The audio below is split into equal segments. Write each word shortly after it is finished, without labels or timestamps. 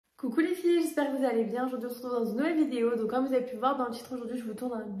Coucou les filles, j'espère que vous allez bien. Aujourd'hui on se retrouve dans une nouvelle vidéo. Donc comme vous avez pu voir dans le titre, aujourd'hui je vous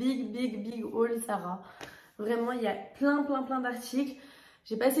tourne un big haul Zara. Vraiment il y a plein d'articles.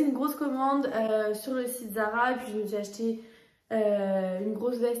 J'ai passé une grosse commande sur le site Zara et puis je me suis acheté une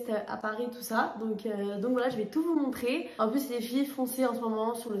grosse veste à Paris, tout ça. Donc voilà, je vais tout vous montrer. En plus les filles, foncez en ce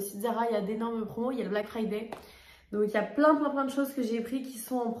moment sur le site Zara, il y a d'énormes promos, il y a le Black Friday. Donc il y a plein de choses que j'ai pris qui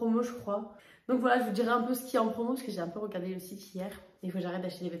sont en promo je crois. Donc voilà, je vous dirai un peu ce qui est en promo parce que j'ai un peu regardé le site hier. Il faut que j'arrête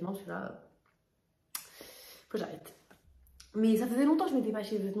d'acheter des vêtements parce que là, faut que j'arrête. Mais ça faisait longtemps que je m'étais pas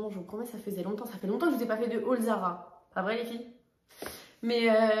acheté des vêtements, je vous promets, ça faisait longtemps. Ça fait longtemps que je vous ai pas fait de haul Zara. Pas vrai les filles? Mais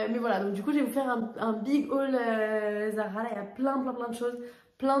voilà, donc du coup je vais vous faire un big haul Zara. Là il y a plein de choses,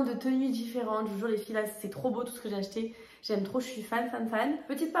 plein de tenues différentes. Je vous jure les filles, là c'est trop beau tout ce que j'ai acheté. J'aime trop, je suis fan.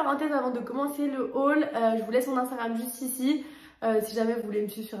 Petite parenthèse avant de commencer le haul, je vous laisse mon Instagram juste ici. Si jamais vous voulez me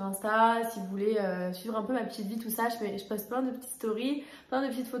suivre sur Insta, si vous voulez suivre un peu ma petite vie, tout ça, je poste plein de petites stories, plein de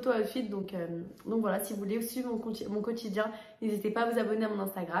petites photos outfit. Donc voilà, si vous voulez suivre mon quotidien, n'hésitez pas à vous abonner à mon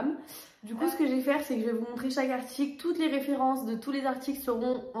Instagram. Du coup, ce que je vais faire, c'est que je vais vous montrer chaque article. Toutes les références de tous les articles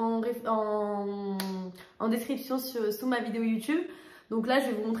seront en description sous ma vidéo YouTube. Donc là, je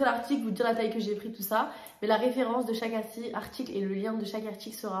vais vous montrer l'article, vous dire la taille que j'ai pris, tout ça. Mais la référence de chaque article et le lien de chaque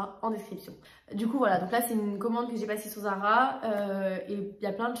article sera en description. Du coup, voilà. Donc là, c'est une commande que j'ai passée sur Zara. Et il y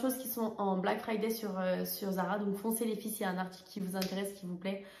a plein de choses qui sont en Black Friday sur Zara. Donc foncez les filles s'il y a un article qui vous intéresse, qui vous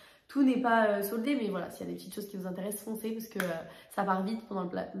plaît. Tout n'est pas soldé, mais voilà, s'il y a des petites choses qui vous intéressent, foncez parce que ça part vite pendant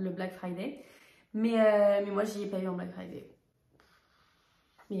le Black Friday. Mais moi, j'y ai pas eu en Black Friday.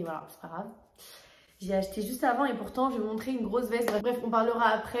 Mais voilà, c'est pas grave. J'ai acheté juste avant et pourtant je vais vous montrer une grosse veste. Bref, on parlera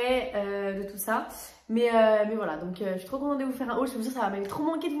après de tout ça. Mais voilà, donc je suis trop contente de vous faire un haul. Je vous dis, ça va m'avait trop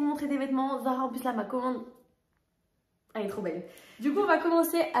manqué de vous montrer des vêtements. Zara, en plus là, ma commande, elle est trop belle. Du coup, on va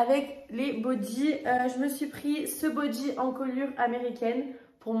commencer avec les bodys. Je me suis pris ce body en colure américaine.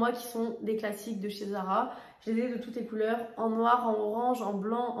 Pour moi, qui sont des classiques de chez Zara. Je les ai de toutes les couleurs. En noir, en orange, en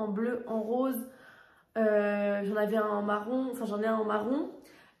blanc, en bleu, en rose. J'en avais un en marron. Enfin, j'en ai un en marron.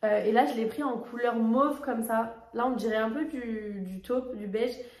 Et là je l'ai pris en couleur mauve comme ça. Là on dirait un peu du taupe, du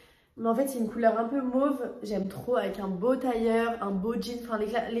beige. Mais en fait c'est une couleur un peu mauve. J'aime trop, avec un beau tailleur, un beau jean. Enfin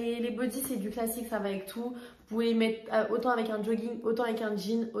les bodys c'est du classique, ça va avec tout. Vous pouvez y mettre autant avec un jogging, autant avec un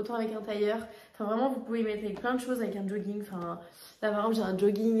jean, autant avec un tailleur. Enfin vraiment vous pouvez y mettre avec plein de choses avec un jogging. Enfin là par exemple j'ai un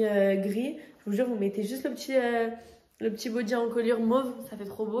jogging gris. Je vous jure vous mettez juste le petit body en colure mauve. Ça fait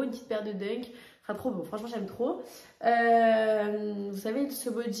trop beau, une petite paire de dunk. Enfin trop beau, franchement j'aime trop. Vous savez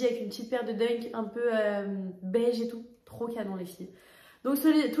ce body avec une petite paire de dunk un peu beige et tout, trop canon les filles. Donc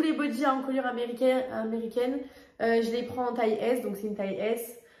tous les bodys en colure américaine, je les prends en taille S, donc c'est une taille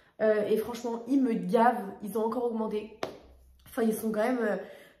S. Et franchement ils me gavent, ils ont encore augmenté. Enfin ils sont quand même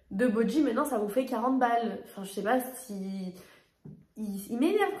deux bodys, maintenant ça vous fait 40 balles. Enfin je sais pas si... Ils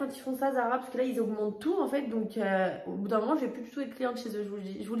m'énervent quand ils font ça Zara, parce que là ils augmentent tout en fait. Donc au bout d'un moment je vais plus du tout être cliente chez eux,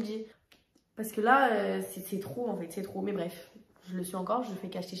 je vous le dis. Parce que là, c'est trop en fait, c'est trop. Mais bref, je le suis encore, je fais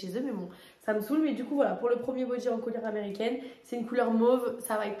qu'acheter chez eux, mais bon, ça me saoule. Mais du coup, voilà, pour le premier body en couleur américaine, c'est une couleur mauve,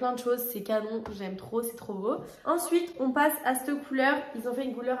 ça va avec plein de choses, c'est canon, j'aime trop, c'est trop beau. Ensuite, on passe à cette couleur, ils ont fait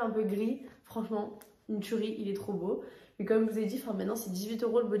une couleur un peu gris, franchement, une tuerie, il est trop beau. Mais comme je vous ai dit, maintenant c'est 18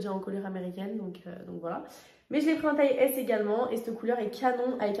 € le body en couleur américaine, donc voilà. Mais je l'ai pris en taille S également, et cette couleur est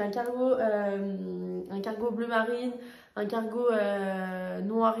canon, avec un cargo bleu marine, un cargo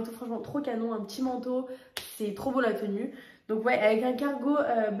noir et tout, franchement trop canon, un petit manteau, c'est trop beau la tenue. Donc ouais, avec un cargo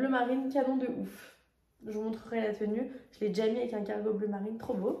bleu marine, canon de ouf. Je vous montrerai la tenue, je l'ai déjà mis avec un cargo bleu marine,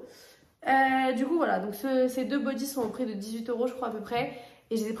 trop beau. Du coup voilà, donc ces deux bodys sont au prix de 18 € je crois à peu près,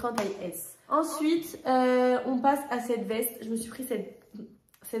 et je les ai pris en taille S. Ensuite, on passe à cette veste, je me suis pris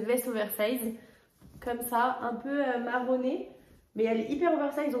cette veste oversize, comme ça, un peu marronnée, mais elle est hyper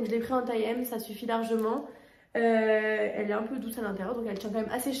oversize, donc je l'ai pris en taille M, ça suffit largement. Elle est un peu douce à l'intérieur, donc elle tient quand même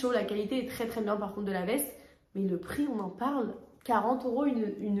assez chaud. La qualité est très bien par contre de la veste, mais le prix on en parle, 40 €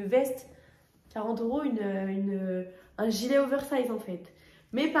 une veste, 40 € un gilet oversize en fait.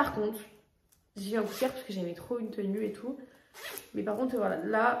 Mais par contre, j'ai eu un coup de cœur parce que j'aimais trop une tenue et tout. Mais par contre voilà,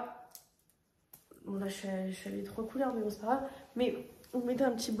 là, bon là je suis avec 3 couleurs mais bon c'est pas grave. Mais vous mettez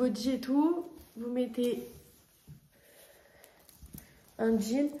un petit body et tout, vous mettez un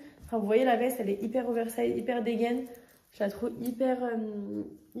jean. Enfin, vous voyez la veste, elle est hyper oversize, hyper dégaine. Je la trouve hyper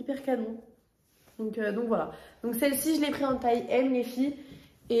canon. Donc voilà. Donc celle-ci, je l'ai pris en taille M les filles.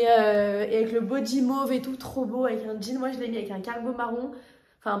 Et avec le body mauve et tout, trop beau. Avec un jean, moi je l'ai mis avec un cargo marron.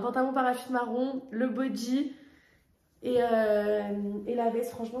 Enfin un pantalon parachute marron, le body. Et la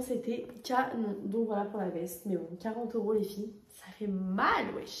veste, franchement c'était canon. Donc voilà pour la veste. Mais bon, 40 € les filles, ça fait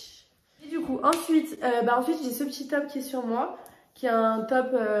mal wesh. Et du coup, ensuite j'ai ce petit top qui est sur moi. qui est un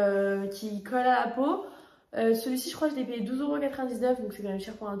top qui colle à la peau. Celui-ci, je crois que je l'ai payé 12,99 €, donc c'est quand même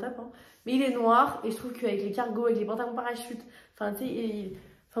cher pour un top. Hein. Mais il est noir et je trouve qu'avec les cargos, avec les pantalons parachutes, enfin, tu sais,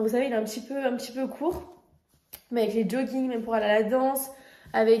 vous savez, il est un petit peu court. Mais avec les joggings, même pour aller à la danse,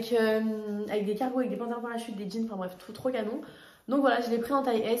 avec des cargos, avec des pantalons parachutes, des jeans, enfin bref, trop canon. Donc voilà, je l'ai pris en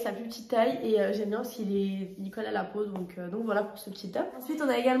taille S, la plus petite taille, et j'aime bien parce qu'il colle à la peau, donc voilà pour ce petit top. Ensuite, on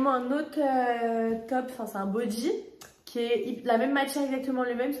a également un autre top, enfin c'est un body, qui est la même matière, exactement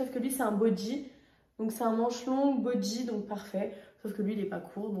le même, sauf que lui c'est un body. Donc c'est un manche long body, donc parfait. Sauf que lui, il est pas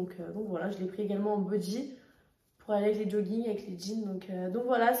court, donc voilà, je l'ai pris également en body pour aller avec les joggings, avec les jeans. Donc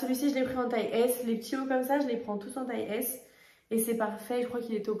voilà, celui-ci, je l'ai pris en taille S. Les petits hauts comme ça, je les prends tous en taille S. Et c'est parfait, je crois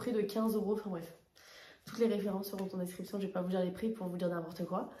qu'il était au prix de 15 €. Enfin bref, toutes les références seront en description. Je vais pas vous dire les prix pour vous dire n'importe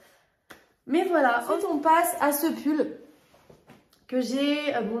quoi. Mais voilà, ensuite on passe à ce pull que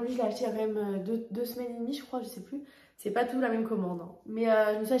j'ai. Bon, lui, je l'ai acheté il y a quand même 2 semaines et demie, je crois, je sais plus. C'est pas tout la même commande. Hein. Mais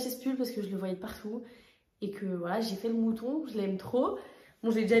je me suis acheté ce pull parce que je le voyais de partout. Et que voilà, j'ai fait le mouton, je l'aime trop.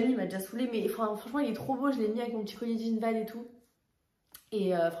 Bon, je l'ai déjà mis, il m'a déjà saoulé. Mais franchement, il est trop beau. Je l'ai mis avec mon petit collier jean van et tout.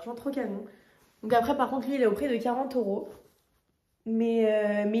 Et franchement, trop canon. Donc après, par contre, lui, il est au prix de 40 €.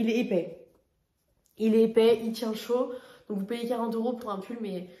 Mais il est épais. Il est épais, il tient chaud. Donc vous payez 40 € pour un pull,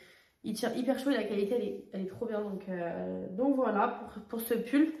 mais il tient hyper chaud et la qualité, elle est trop bien. Donc voilà pour ce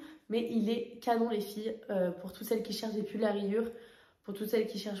pull. Mais il est canon, les filles, pour toutes celles qui cherchent des pulls à rayures, pour toutes celles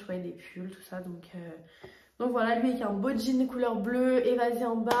qui cherchent des pulls, tout ça. Donc voilà, lui avec un beau jean couleur bleue, évasé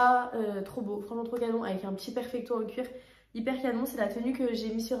en bas, trop beau, franchement trop canon, avec un petit perfecto en cuir, hyper canon. C'est la tenue que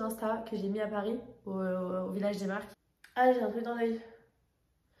j'ai mis sur Insta, que j'ai mis à Paris, au village des marques. Ah, j'ai un truc dans l'œil.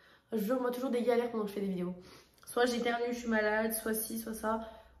 Je jure, moi toujours des galères pendant que je fais des vidéos. Soit j'éternue, je suis malade, soit ci, soit ça.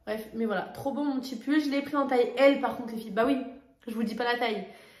 Bref, mais voilà, trop beau mon petit pull. Je l'ai pris en taille L par contre, les filles. Bah oui, je vous dis pas la taille.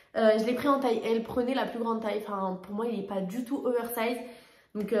 Je l'ai pris en taille L, prenez la plus grande taille. Enfin, pour moi, il n'est pas du tout oversize.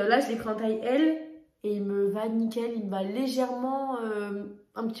 Donc là, je l'ai pris en taille L et il me va nickel. Il me va légèrement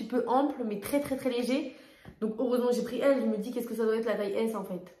un petit peu ample, mais très léger. Donc heureusement, j'ai pris L. Je me dis, qu'est-ce que ça doit être la taille S en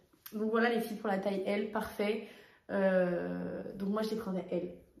fait. Donc voilà les filles pour la taille L, parfait. Donc moi, je l'ai pris en taille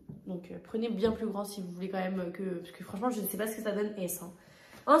L. Donc prenez bien plus grand si vous voulez quand même que... Parce que franchement, je ne sais pas ce que ça donne S. Hein.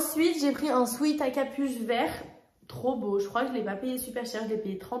 Ensuite, j'ai pris un sweat à capuche vert. Trop beau, je crois que je ne l'ai pas payé super cher, je l'ai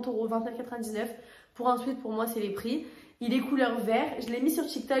payé 30 €, 29,99 €. Pour un sweat, pour moi, c'est les prix. Il est couleur vert, je l'ai mis sur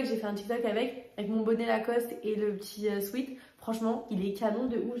TikTok, j'ai fait un TikTok avec mon bonnet Lacoste et le petit sweat. Franchement, il est canon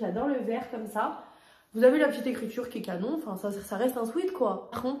de ouf, j'adore le vert comme ça. Vous avez la petite écriture qui est canon, enfin ça reste un sweat quoi.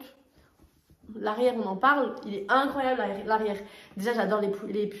 Par contre, l'arrière, on en parle, il est incroyable l'arrière. Déjà, j'adore les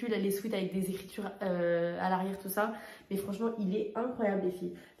pulls, les sweats avec des écritures à l'arrière, tout ça. Mais franchement, il est incroyable les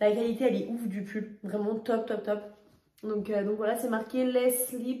filles. La qualité, elle est ouf du pull, vraiment top. Donc voilà, c'est marqué Less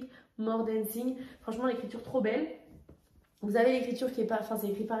Sleep, More Dancing. Franchement, l'écriture trop belle. Vous avez l'écriture qui est pas, enfin c'est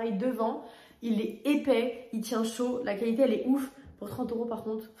écrit pareil devant. Il est épais, il tient chaud. La qualité, elle est ouf. Pour 30 € par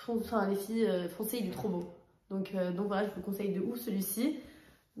contre, enfin les filles, foncez, il est trop beau. Donc voilà, je vous conseille de ouf celui-ci.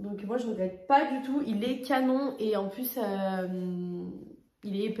 Donc moi, je ne regrette pas du tout. Il est canon et en plus,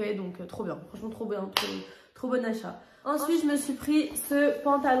 il est épais, donc trop bien. Franchement, trop bien, trop bon achat. Ensuite, je me suis pris ce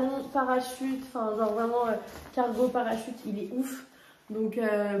pantalon parachute, enfin genre vraiment cargo parachute, il est ouf. Donc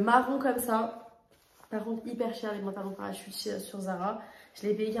marron comme ça. Par contre, hyper cher les pantalons parachute sur Zara. Je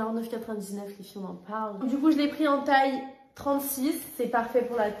l'ai payé 49,99 €, les filles, on en parle. Du coup, je l'ai pris en taille 36, c'est parfait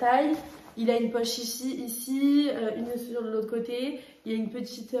pour la taille. Il a une poche ici, une sur l'autre côté. Il y a une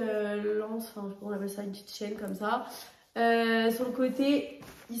petite lance, enfin on appelle ça une petite chaîne comme ça. Sur le côté,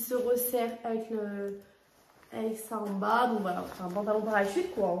 il se resserre avec ça en bas. Donc voilà, c'est un pantalon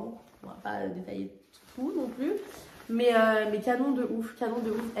parachute quoi. Hein. On va pas détailler tout non plus. Mais canon de ouf,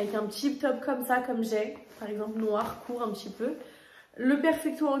 avec un petit top comme ça, comme j'ai, par exemple noir, court un petit peu. Le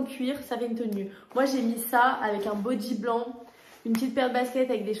perfecto en cuir, ça fait une tenue. Moi j'ai mis ça avec un body blanc, une petite paire de baskets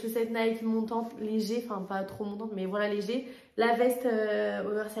avec des chaussettes Nike montantes, légers, enfin pas trop montantes, mais voilà léger. La veste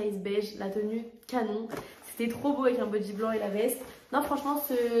oversize beige, la tenue canon. C'était trop beau avec un body blanc et la veste. Non franchement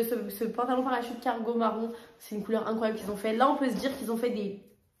ce pantalon parachute cargo marron, c'est une couleur incroyable qu'ils ont fait. Là on peut se dire qu'ils ont fait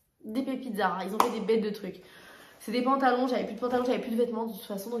des pépites Zara, ils ont fait des bêtes de trucs. C'est des pantalons, j'avais plus de pantalons, j'avais plus de vêtements de toute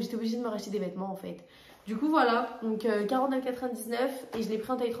façon, donc j'étais obligée de me racheter des vêtements en fait. Du coup voilà, donc 49,99 € et je l'ai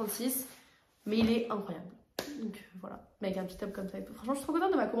pris en taille 36, mais il est incroyable. Donc voilà, avec un petit top comme ça et tout. Franchement je suis trop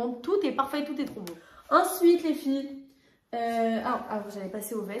contente de ma commande, tout est parfait, tout est trop beau. Ensuite les filles, j'allais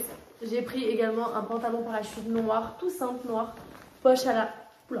passer aux vestes. J'ai pris également un pantalon parachute noir, tout simple noir, poche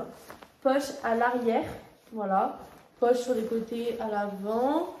à l'arrière, voilà, poche sur les côtés à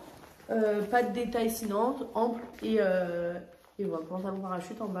l'avant. Pas de détails sinon, ample et voilà, pantalon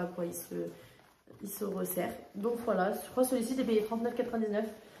parachute en bas quoi, il se resserre. Donc voilà, je crois que celui-ci j'ai payé 39,99,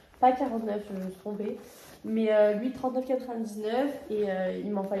 pas 49, je me suis trompée. Mais lui 39,99 et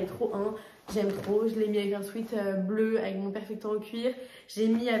il m'en fallait trop un. J'aime trop, je l'ai mis avec un sweat bleu avec mon perfecto en cuir. J'ai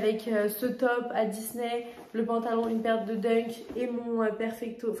mis avec ce top à Disney, le pantalon, une paire de dunk et mon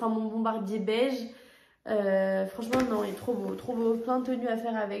perfecto, enfin mon bombardier beige. Franchement non, il est trop beau, plein de tenues à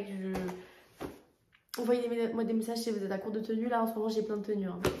faire avec. Envoyez-moi des messages si vous êtes à court de tenue. Là en ce moment j'ai plein de tenues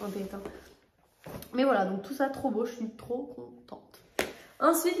hein, en tête. Hein. Mais voilà, donc tout ça trop beau, je suis trop contente.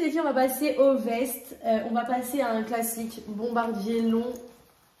 Ensuite les filles, on va passer aux vestes. On va passer à un classique bombardier long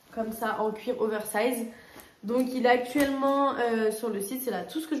comme ça en cuir oversize. Donc il est actuellement sur le site, c'est là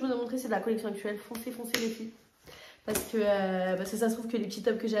tout ce que je vous ai montré, c'est de la collection actuelle. Foncez les filles, parce que ça se trouve que les petits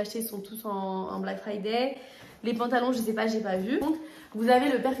tops que j'ai achetés sont tous en Black Friday. Les pantalons je sais pas, j'ai pas vu. Donc, vous avez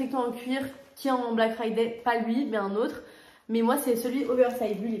le perfecto en cuir qui est en Black Friday, pas lui mais un autre. Mais moi c'est celui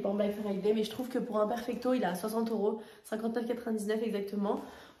oversize, lui il est pas en Black Friday, mais je trouve que pour un perfecto il est à 60 €, 59,99 exactement.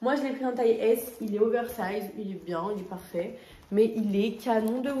 Moi je l'ai pris en taille S, il est oversize, il est bien, il est parfait. Mais il est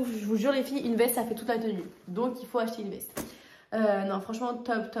canon de ouf, je vous jure les filles, une veste ça fait toute la tenue. Donc il faut acheter une veste. Non franchement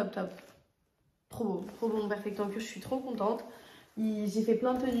top. Trop beau mon perfecto en cuir, je suis trop contente. J'ai fait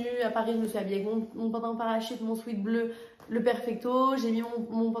plein de tenues, à Paris je me suis habillée avec mon pantalon parachute, mon sweat bleu, le perfecto. J'ai mis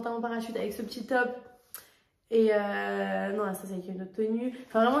mon pantalon parachute avec ce petit top. Et non là ça c'est avec une autre tenue.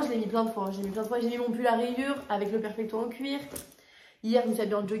 Enfin vraiment je l'ai mis plein de fois, j'ai mis mon pull à rayures avec le perfecto en cuir. Hier je me suis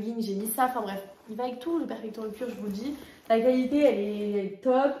habillée en jogging, j'ai mis ça, enfin bref, il va avec tout le perfecto en cuir je vous le dis. La qualité elle est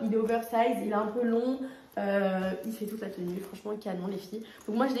top, il est oversize, il est un peu long, il fait toute la tenue, franchement canon les filles.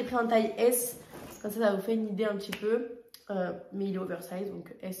 Donc moi je l'ai pris en taille S, comme ça vous fait une idée un petit peu. Mais il est oversize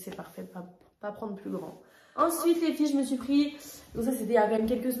donc S c'est parfait, pas prendre plus grand. Ensuite les filles je me suis pris, donc ça c'était il y a quand même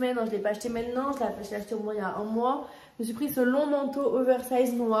quelques semaines, hein, je ne l'ai pas acheté maintenant, je l'ai acheté au moins il y a un mois. Je me suis pris ce long manteau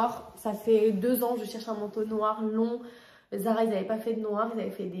oversize noir, ça fait 2 ans je cherche un manteau noir long. Zara ils n'avaient pas fait de noir, ils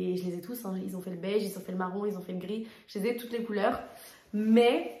avaient fait des, je les ai tous, hein, ils ont fait le beige, ils ont fait le marron, ils ont fait le gris, je les ai toutes les couleurs.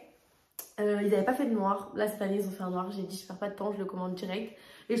 Mais ils n'avaient pas fait de noir, là cette année ils ont fait un noir, j'ai dit je perds pas de temps, je le commande direct.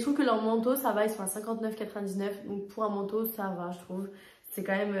 Et je trouve que leur manteau ça va, ils sont à 59,99, donc pour un manteau ça va je trouve. C'est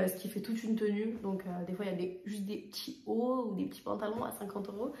quand même ce qui fait toute une tenue. Donc des fois il y a juste des petits hauts ou des petits pantalons à 50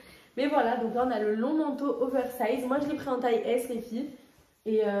 €. Mais voilà, donc là on a le long manteau oversize. Moi je l'ai pris en taille S les filles.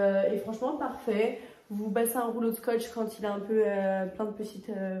 Et franchement parfait. Vous passez un rouleau de scotch quand il a un peu plein de petites...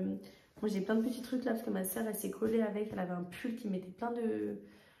 Moi j'ai plein de petits trucs là parce que ma soeur elle s'est collée avec. Elle avait un pull qui mettait plein de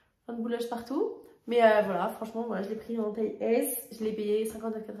bouloches partout. Mais voilà, franchement voilà, je l'ai pris en taille S. Je l'ai payé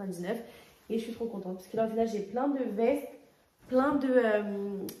 59,99. Et je suis trop contente. Parce que là au final j'ai plein de vestes. Plein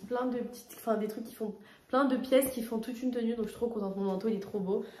de petites, enfin des trucs qui font plein de pièces qui font toute une tenue, donc je suis trop contente. Mon manteau il est trop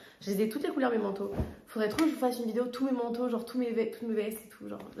beau, je les ai toutes les couleurs mes manteaux. Faudrait trop que je vous fasse une vidéo tous mes manteaux, genre toutes mes vestes et tout,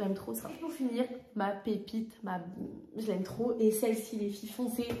 genre j'aime trop ça. Pour finir, ma pépite, je l'aime trop, et celle-ci les filles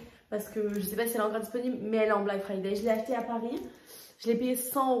foncées, parce que je sais pas si elle est encore disponible, mais elle est en Black Friday. Je l'ai achetée à Paris, je l'ai payée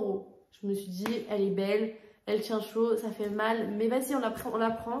 100 €. Je me suis dit elle est belle, elle tient chaud, ça fait mal, mais vas-y on la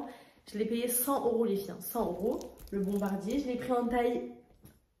prend. Je l'ai payé 100 € les filles, 100 €. Le bombardier, je l'ai pris en taille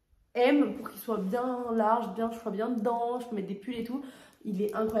M pour qu'il soit bien large, je sois bien dedans, je peux mettre des pulls et tout. Il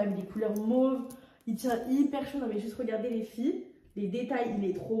est incroyable, des couleurs mauves, il tient hyper chaud. Non mais juste regardez les filles, les détails, il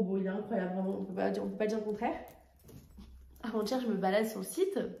est trop beau, il est incroyable, vraiment, on peut pas dire le contraire. Avant-hier, je me balade sur le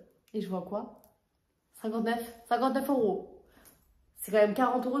site et je vois quoi? 59 €. C'est quand même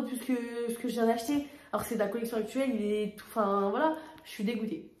 40 € de plus que ce que je viens d'acheter. Alors c'est de la collection actuelle, il est tout, enfin voilà, je suis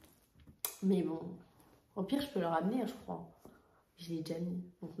dégoûtée. Mais bon... Au pire, je peux le ramener, je crois. Je l'ai déjà mis,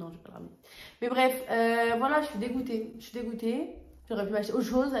 donc non, je vais pas le ramener. Mais bref, voilà, je suis dégoûtée. J'aurais pu m'acheter autre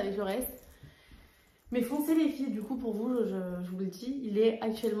chose avec le reste. Mais foncez les filles, du coup, pour vous, je vous le dis, il est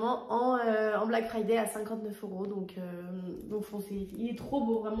actuellement en Black Friday à 59 €. Donc foncez les filles. Il est trop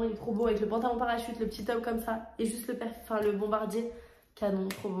beau, vraiment, il est trop beau. Avec le pantalon parachute, le petit top comme ça. Et juste le bombardier, canon,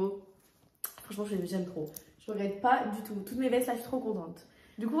 trop beau. Franchement, j'aime trop. Je regrette pas du tout. Toutes mes vestes, là, je suis trop contente.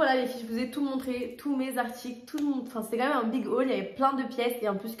 Du coup voilà les filles, je vous ai tout montré, tous mes articles, enfin c'était quand même un big haul, il y avait plein de pièces et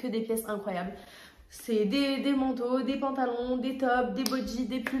en plus que des pièces incroyables. C'est des manteaux, des pantalons, des tops, des bodys,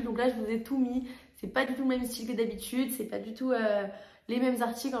 des pulls, donc là je vous ai tout mis. C'est pas du tout le même style que d'habitude, c'est pas du tout les mêmes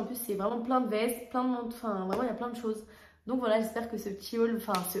articles, en plus c'est vraiment plein de vestes, plein de manteaux, enfin vraiment il y a plein de choses. Donc voilà, j'espère que ce petit haul,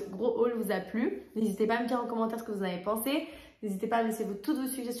 enfin ce gros haul vous a plu. N'hésitez pas à me dire en commentaire ce que vous en avez pensé. N'hésitez pas à laisser toutes vos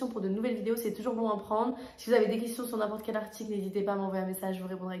suggestions pour de nouvelles vidéos, c'est toujours bon à prendre. Si vous avez des questions sur n'importe quel article, n'hésitez pas à m'envoyer un message, je vous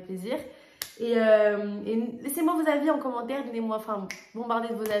répondrai avec plaisir. Et laissez-moi vos avis en commentaire, donnez-moi, enfin, bombardez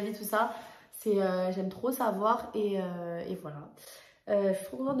de vos avis, tout ça. J'aime trop savoir et voilà. Je suis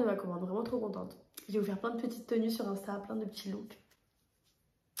trop contente de ma commande, vraiment trop contente. Je vais vous faire plein de petites tenues sur Insta, plein de petits looks.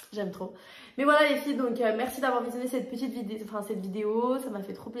 J'aime trop. Mais voilà les filles, donc merci d'avoir visionné cette petite vidéo, ça m'a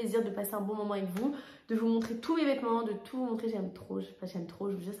fait trop plaisir de passer un bon moment avec vous, de vous montrer tous mes vêtements, de tout vous montrer. J'aime trop,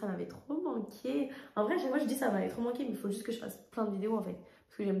 je vous jure, ça m'avait trop manqué. En vrai, à chaque fois je dis ça m'avait trop manqué, mais il faut juste que je fasse plein de vidéos en fait,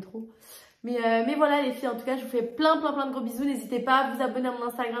 parce que j'aime trop. Mais voilà les filles, en tout cas je vous fais plein de gros bisous. N'hésitez pas à vous abonner à mon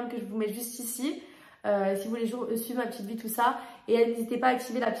Instagram que je vous mets juste ici, si vous voulez suivre ma petite vie, tout ça. Et n'hésitez pas à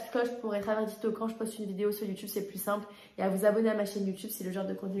activer la petite cloche pour être averti quand je poste une vidéo sur YouTube, c'est plus simple. Et à vous abonner à ma chaîne YouTube si le genre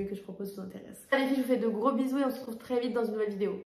de contenu que je propose vous intéresse. Allez les filles, je vous fais de gros bisous et on se retrouve très vite dans une nouvelle vidéo.